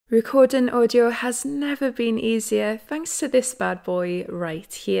Recording audio has never been easier thanks to this bad boy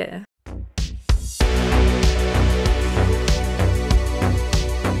right here.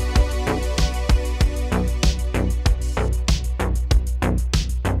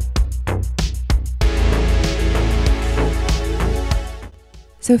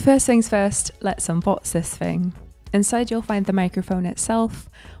 So first things first, let's unbox this thing. Inside you'll find the microphone itself,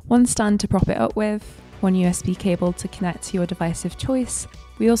 one stand to prop it up with, one USB cable to connect to your device of choice.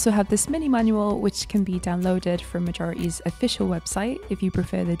 We also have this mini manual which can be downloaded from Majority's official website if you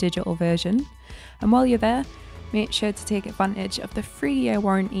prefer the digital version. And while you're there, make sure to take advantage of the 3-year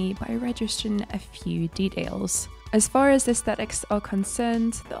warranty by registering a few details. As far as aesthetics are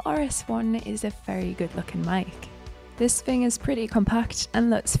concerned, the RS1 is a very good looking mic. This thing is pretty compact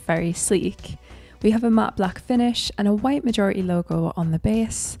and looks very sleek. We have a matte black finish and a white Majority logo on the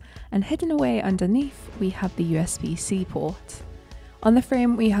base, and hidden away underneath we have the USB-C port. On the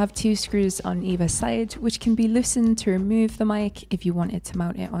frame we have 2 screws on either side which can be loosened to remove the mic if you wanted to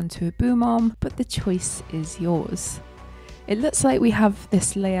mount it onto a boom arm, but the choice is yours. It looks like we have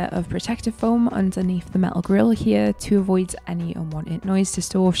this layer of protective foam underneath the metal grille here to avoid any unwanted noise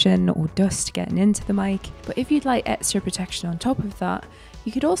distortion or dust getting into the mic, but if you'd like extra protection on top of that,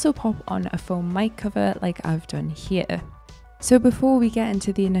 you could also pop on a foam mic cover like I've done here. So before we get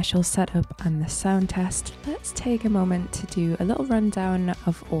into the initial setup and the sound test, let's take a moment to do a little rundown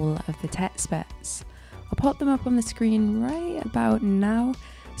of all of the tech specs. I'll pop them up on the screen right about now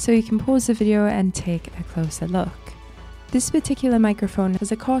so you can pause the video and take a closer look. This particular microphone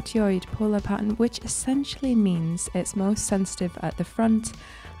has a Cardioid polar pattern, which essentially means it's most sensitive at the front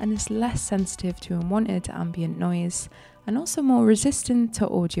and is less sensitive to unwanted ambient noise, and also more resistant to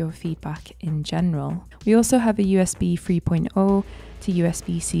audio feedback in general. We also have a USB 3.0 to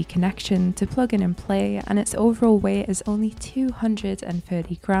USB-C connection to plug in and play, and its overall weight is only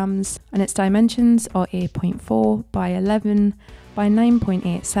 230 grams, and its dimensions are 8.4 by 11 by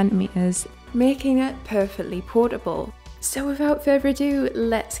 9.8 centimeters, making it perfectly portable. So without further ado,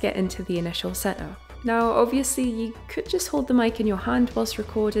 let's get into the initial setup. Now obviously you could just hold the mic in your hand whilst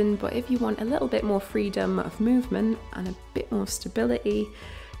recording, but if you want a little bit more freedom of movement and a bit more stability,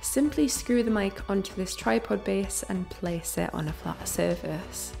 simply screw the mic onto this tripod base and place it on a flat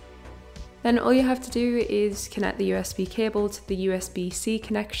surface. Then all you have to do is connect the USB cable to the USB-C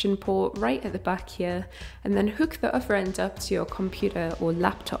connection port right at the back here, and then hook the other end up to your computer or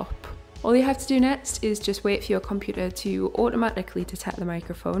laptop. All you have to do next is just wait for your computer to automatically detect the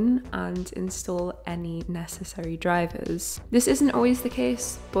microphone and install any necessary drivers. This isn't always the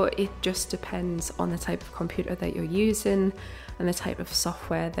case, but it just depends on the type of computer that you're using and the type of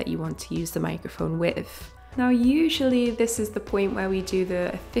software that you want to use the microphone with. Now usually this is the point where we do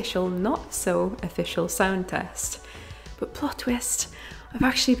the official, not so official sound test. But plot twist, I've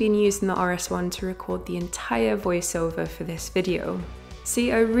actually been using the RS1 to record the entire voiceover for this video.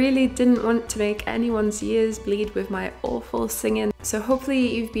 See, I really didn't want to make anyone's ears bleed with my awful singing, so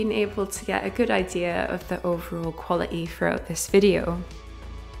hopefully you've been able to get a good idea of the overall quality throughout this video.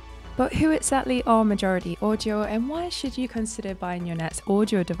 But who exactly are MajorityAudio, and why should you consider buying your next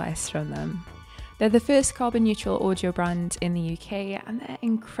audio device from them? They're the first carbon neutral audio brand in the UK, and they're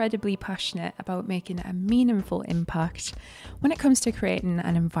incredibly passionate about making a meaningful impact when it comes to creating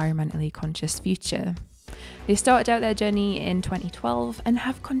an environmentally conscious future. They started out their journey in 2012 and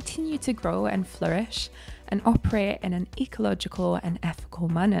have continued to grow and flourish and operate in an ecological and ethical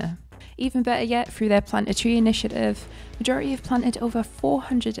manner. Even better yet, through their Plant a Tree initiative, Majority have planted over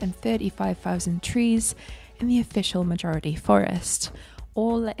 435,000 trees in the official Majority forest,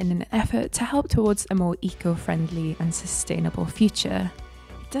 all in an effort to help towards a more eco-friendly and sustainable future.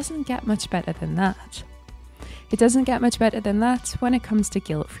 It doesn't get much better than that. It doesn't get much better than that when it comes to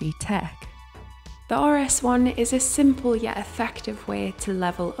guilt-free tech. The RS1 is a simple yet effective way to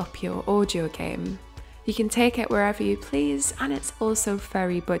level up your audio game. You can take it wherever you please, and it's also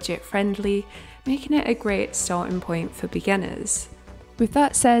very budget friendly, making it a great starting point for beginners. With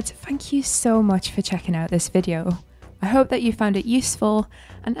that said, thank you so much for checking out this video. I hope that you found it useful,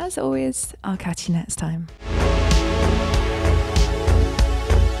 and as always, I'll catch you next time.